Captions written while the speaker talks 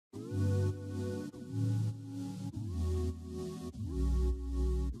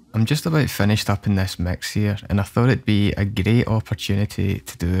I'm just about finished up in this mix here, and I thought it'd be a great opportunity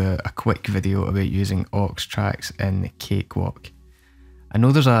to do a quick video about using aux tracks in Cakewalk. I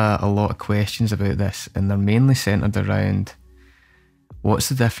know there's a lot of questions about this, and they're mainly centred around what's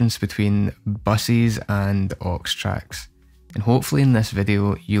the difference between buses and aux tracks. And hopefully in this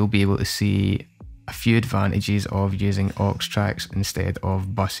video you'll be able to see a few advantages of using aux tracks instead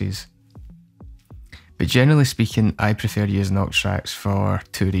of buses. But generally speaking, I prefer using aux tracks for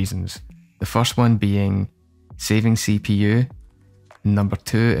two reasons. The first one being saving CPU, and number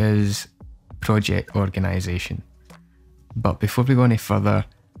two is project organisation. But before we go any further,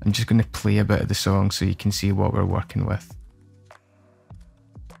 I'm just going to play a bit of the song so you can see what we're working with.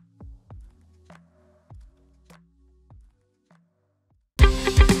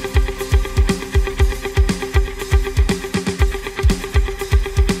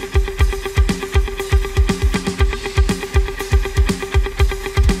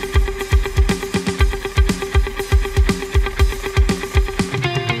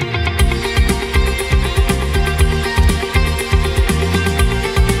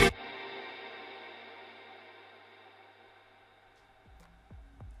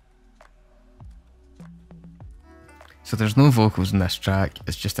 So there's no vocals in this track,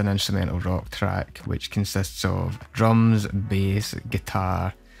 it's just an instrumental rock track which consists of drums, bass,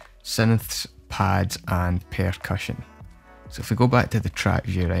 guitar, synths, pads and percussion. So if we go back to the track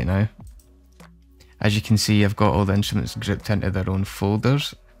view right now, as you can see I've got all the instruments grouped into their own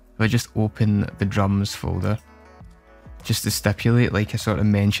folders. If I just open the drums folder, just to stipulate, like I sort of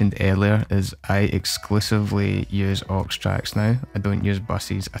mentioned earlier, is I exclusively use aux tracks now. I don't use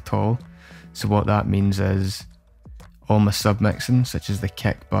buses at all. So what that means is all my submixing, such as the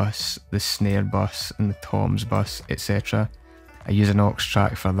kick bus, the snare bus and the toms bus, etc. I use an aux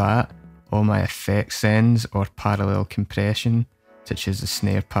track for that. All my effect sends or parallel compression, such as the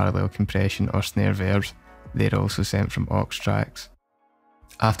snare parallel compression or snare verbs, they're also sent from aux tracks.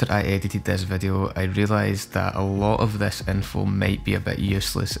 After I edited this video, I realised that a lot of this info might be a bit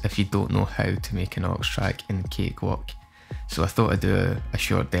useless if you don't know how to make an aux track in Cakewalk. So I thought I'd do a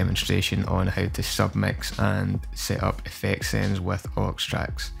short demonstration on how to submix and set up effect sends with aux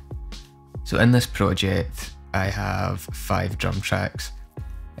tracks. So in this project I have 5 drum tracks,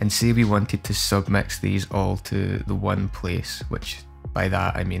 and say we wanted to submix these all to the one place, which by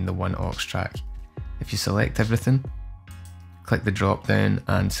that I mean the one aux track. If you select everything, click the drop down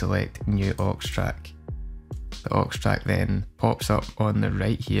and select new aux track. The aux track then pops up on the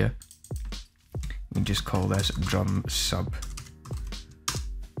right here. We just call this drum sub.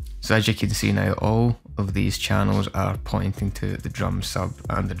 So as you can see now, all of these channels are pointing to the drum sub,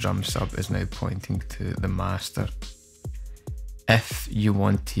 and the drum sub is now pointing to the master. If you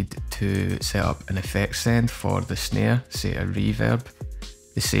wanted to set up an effect send for the snare, say a reverb,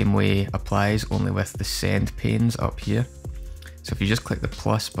 the same way applies, only with the send panes up here. So if you just click the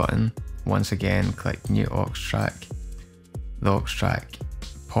plus button, once again click new aux track, the aux track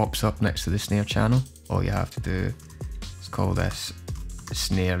pops up next to the snare channel. All you have to do is call this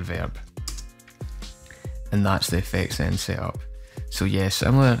snare verb, and that's the effects send setup. So yeah,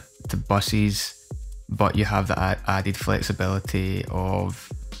 similar to buses, but you have the added flexibility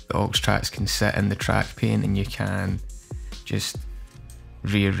of the aux tracks can sit in the track pane and you can just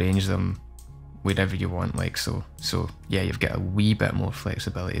rearrange them wherever you want, like so. So yeah, you've got a wee bit more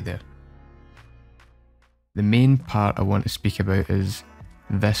flexibility there. The main part I want to speak about is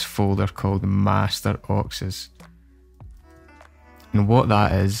this folder called master auxes. And what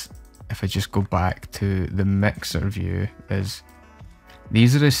that is, if I just go back to the mixer view, is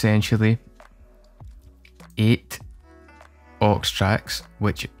these are essentially 8 aux tracks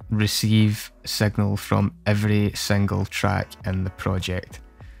which receive signal from every single track in the project.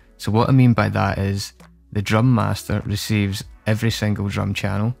 So what I mean by that is the drum master receives every single drum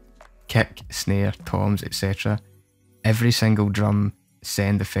channel, kick, snare, toms, etc. Every single drum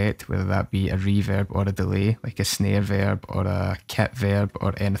send effect, whether that be a reverb or a delay, like a snare verb or a kit verb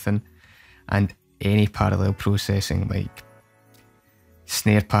or anything, and any parallel processing like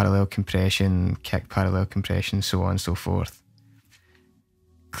snare parallel compression, kick parallel compression, so on and so forth.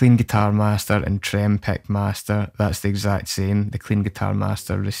 Clean guitar master and trem pick master, that's the exact same. The clean guitar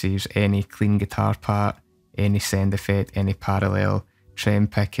master receives any clean guitar part, any send effect, any parallel. Trem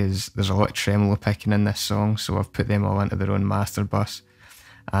pick there's a lot of tremolo picking in this song, so I've put them all into their own master bus.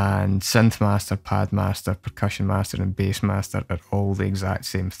 And synth master, pad master, percussion master and bass master are all the exact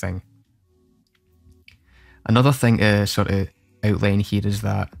same thing. Another thing to sort of outline here is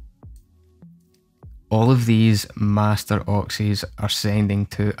that all of these master auxes are sending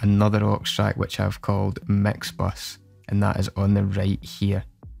to another aux track which I've called mix bus, and that is on the right here.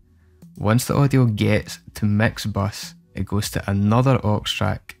 Once the audio gets to mix bus, it goes to another aux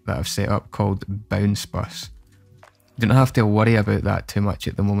track that I've set up called bounce bus. You don't have to worry about that too much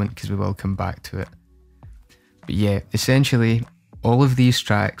at the moment because we will come back to it. But yeah, essentially all of these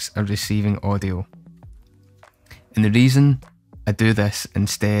tracks are receiving audio. And the reason I do this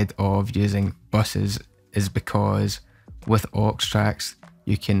instead of using buses is because with aux tracks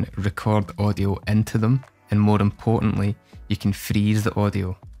you can record audio into them, and more importantly you can freeze the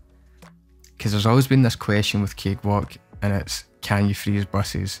audio. Because there's always been this question with Cakewalk, and it's, can you freeze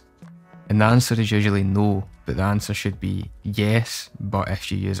buses? And the answer is usually no, but the answer should be yes, but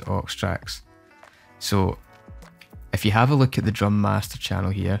if you use aux tracks. So if you have a look at the Drum Master channel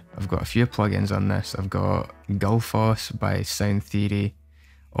here, I've got a few plugins on this. I've got Gullfoss by Sound Theory,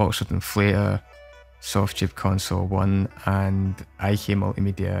 Oxford Inflator, Softtube Console 1, and IK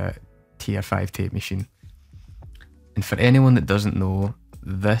Multimedia Tier 5 tape machine. And for anyone that doesn't know,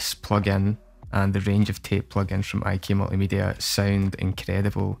 this plugin and the range of tape plugins from IK Multimedia sound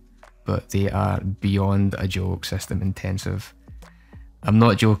incredible, but they are beyond a joke system intensive. I'm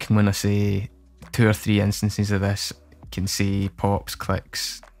not joking when I say 2 or 3 instances of this can see pops,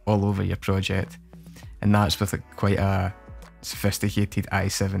 clicks all over your project, and that's with quite a sophisticated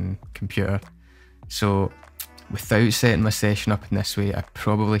i7 computer. So without setting my session up in this way, I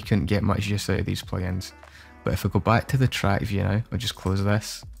probably couldn't get much use out of these plugins. But if I go back to the track view now, I'll just close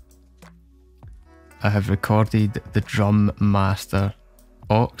this. I have recorded the Drum Master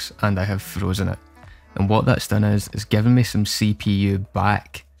aux and I have frozen it. And what that's done is it's given me some CPU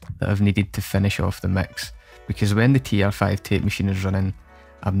back that I've needed to finish off the mix. Because when the TR5 tape machine is running,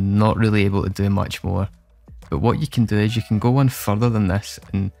 I'm not really able to do much more. But what you can do is you can go one further than this,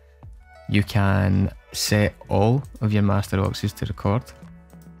 and you can set all of your master auxes to record.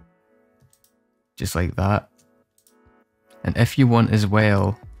 Just like that. And if you want as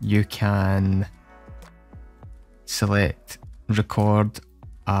well, you can select record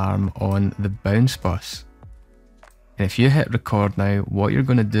arm on the bounce bus. And if you hit record now, what you're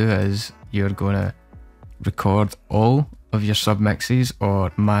going to do is you're going to record all of your submixes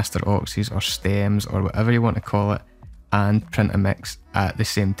or master auxes or stems or whatever you want to call it, and print a mix at the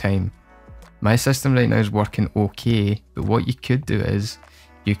same time. My system right now is working okay, but what you could do is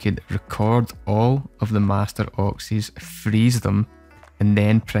you could record all of the master auxes, freeze them, and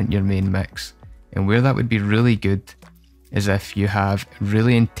then print your main mix. And where that would be really good is if you have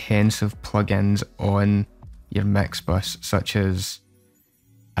really intensive plugins on your mix bus, such as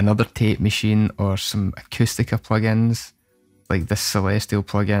another tape machine or some Acoustica plugins. Like this Celestial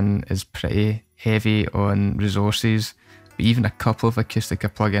plugin is pretty heavy on resources, but even a couple of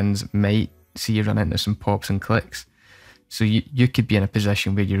Acoustica plugins might see you run into some pops and clicks. So you could be in a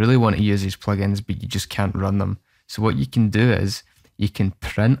position where you really want to use these plugins, but you just can't run them. So what you can do is you can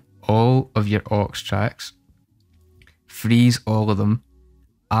print all of your aux tracks, freeze all of them,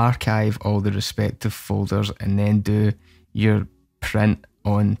 archive all the respective folders, and then do your print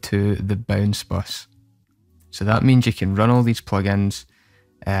onto the bounce bus. So that means you can run all these plugins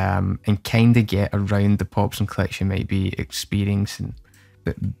and kind of get around the pops and clicks you might be experiencing.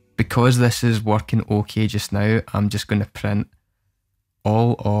 But because this is working okay just now, I'm just going to print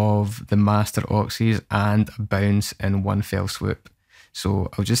all of the master auxes and a bounce in one fell swoop. So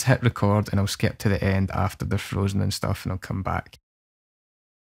I'll just hit record and I'll skip to the end after they're frozen and stuff, and I'll come back.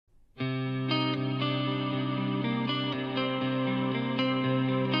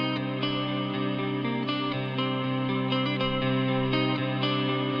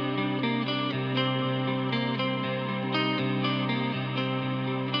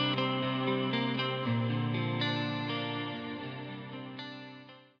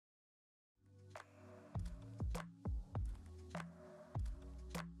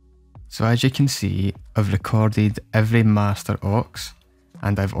 So as you can see, I've recorded every master aux,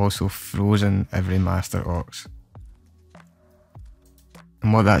 and I've also frozen every master aux.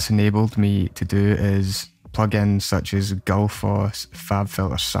 And what that's enabled me to do is plugins such as Gullfoss,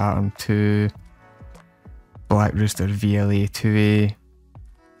 FabFilter Saturn 2, Black Rooster VLA 2A,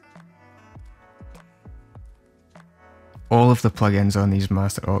 all of the plugins on these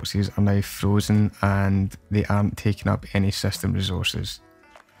master auxes are now frozen and they aren't taking up any system resources.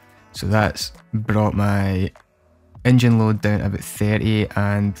 So that's brought my engine load down to about 30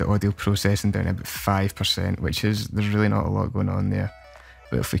 and the audio processing down to about 5%, which is, there's really not a lot going on there.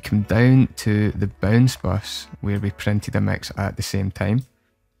 But if we come down to the bounce bus where we printed a mix at the same time,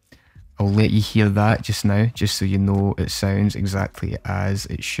 I'll let you hear that just now, just so you know it sounds exactly as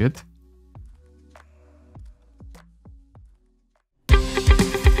it should.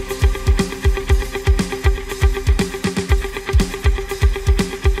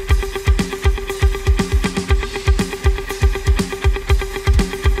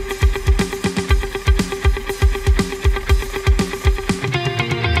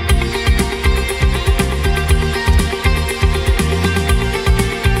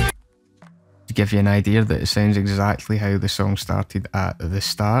 give you an idea that it sounds exactly how the song started at the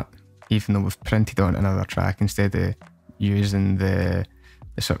start, even though we've printed on another track instead of using the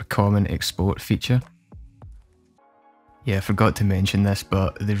sort of common export feature. Yeah, I forgot to mention this,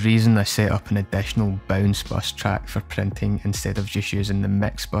 but the reason I set up an additional bounce bus track for printing instead of just using the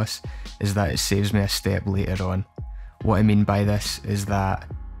mix bus is that it saves me a step later on. What I mean by this is that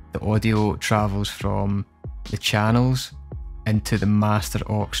the audio travels from the channels into the master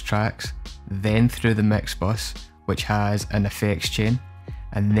aux tracks, then through the mix bus, which has an effects chain,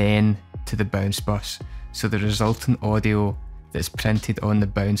 and then to the bounce bus. So the resultant audio that's printed on the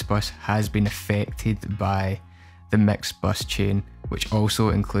bounce bus has been affected by the mix bus chain, which also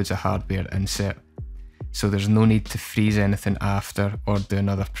includes a hardware insert. So there's no need to freeze anything after or do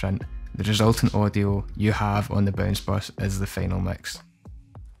another print. The resultant audio you have on the bounce bus is the final mix.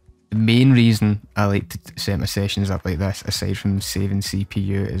 The main reason I like to set my sessions up like this, aside from saving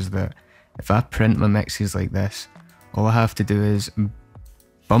CPU, is that if I print my mixes like this, all I have to do is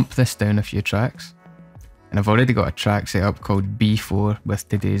bump this down a few tracks. And I've already got a track set up called B4 with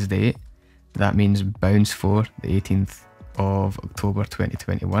today's date. That means bounce 4, the 18th of October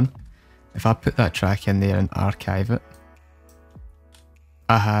 2021. If I put that track in there and archive it,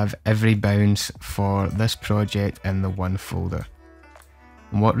 I have every bounce for this project in the one folder.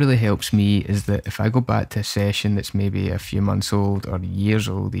 And what really helps me is that if I go back to a session that's maybe a few months old or years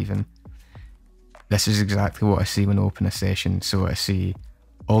old even, this is exactly what I see when I open a session. So I see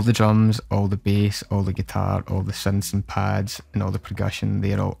all the drums, all the bass, all the guitar, all the synths and pads and all the percussion,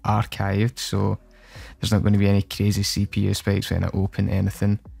 they're all archived, so there's not going to be any crazy CPU spikes when I open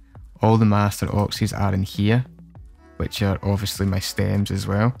anything. All the master auxes are in here, which are obviously my stems as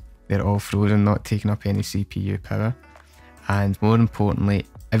well. They're all frozen, not taking up any CPU power. And more importantly,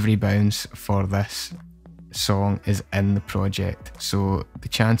 every bounce for this song is in the project, so the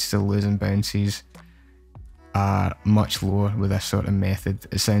chances of losing bounces are much lower with this sort of method.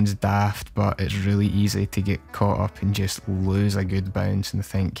 It sounds daft, but it's really easy to get caught up and just lose a good bounce and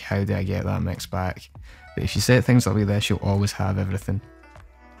think, how do I get that mix back? But if you set things up like this, you'll always have everything.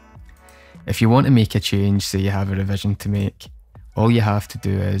 If you want to make a change, say you have a revision to make, all you have to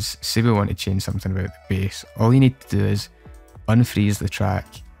do is, say we want to change something about the bass, all you need to do is unfreeze the track,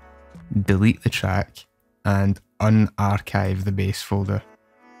 delete the track, and unarchive the bass folder.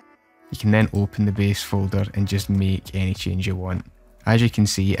 You can then open the bass folder and just make any change you want. As you can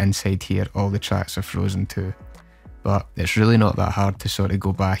see inside here, all the tracks are frozen too, but it's really not that hard to sort of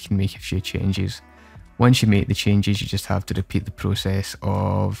go back and make a few changes. Once you make the changes, you just have to repeat the process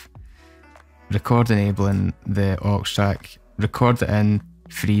of record enabling the aux track, record it in,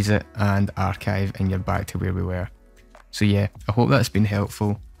 freeze it, and archive, and you're back to where we were. So yeah, I hope that's been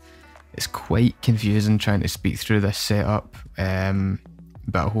helpful. It's quite confusing trying to speak through this setup,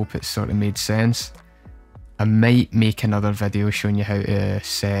 but I hope it's sort of made sense. I might make another video showing you how to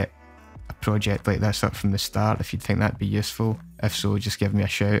set a project like this up from the start if you'd think that'd be useful. If so, just give me a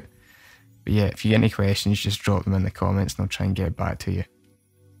shout. But yeah, if you get any questions, just drop them in the comments and I'll try and get back to you.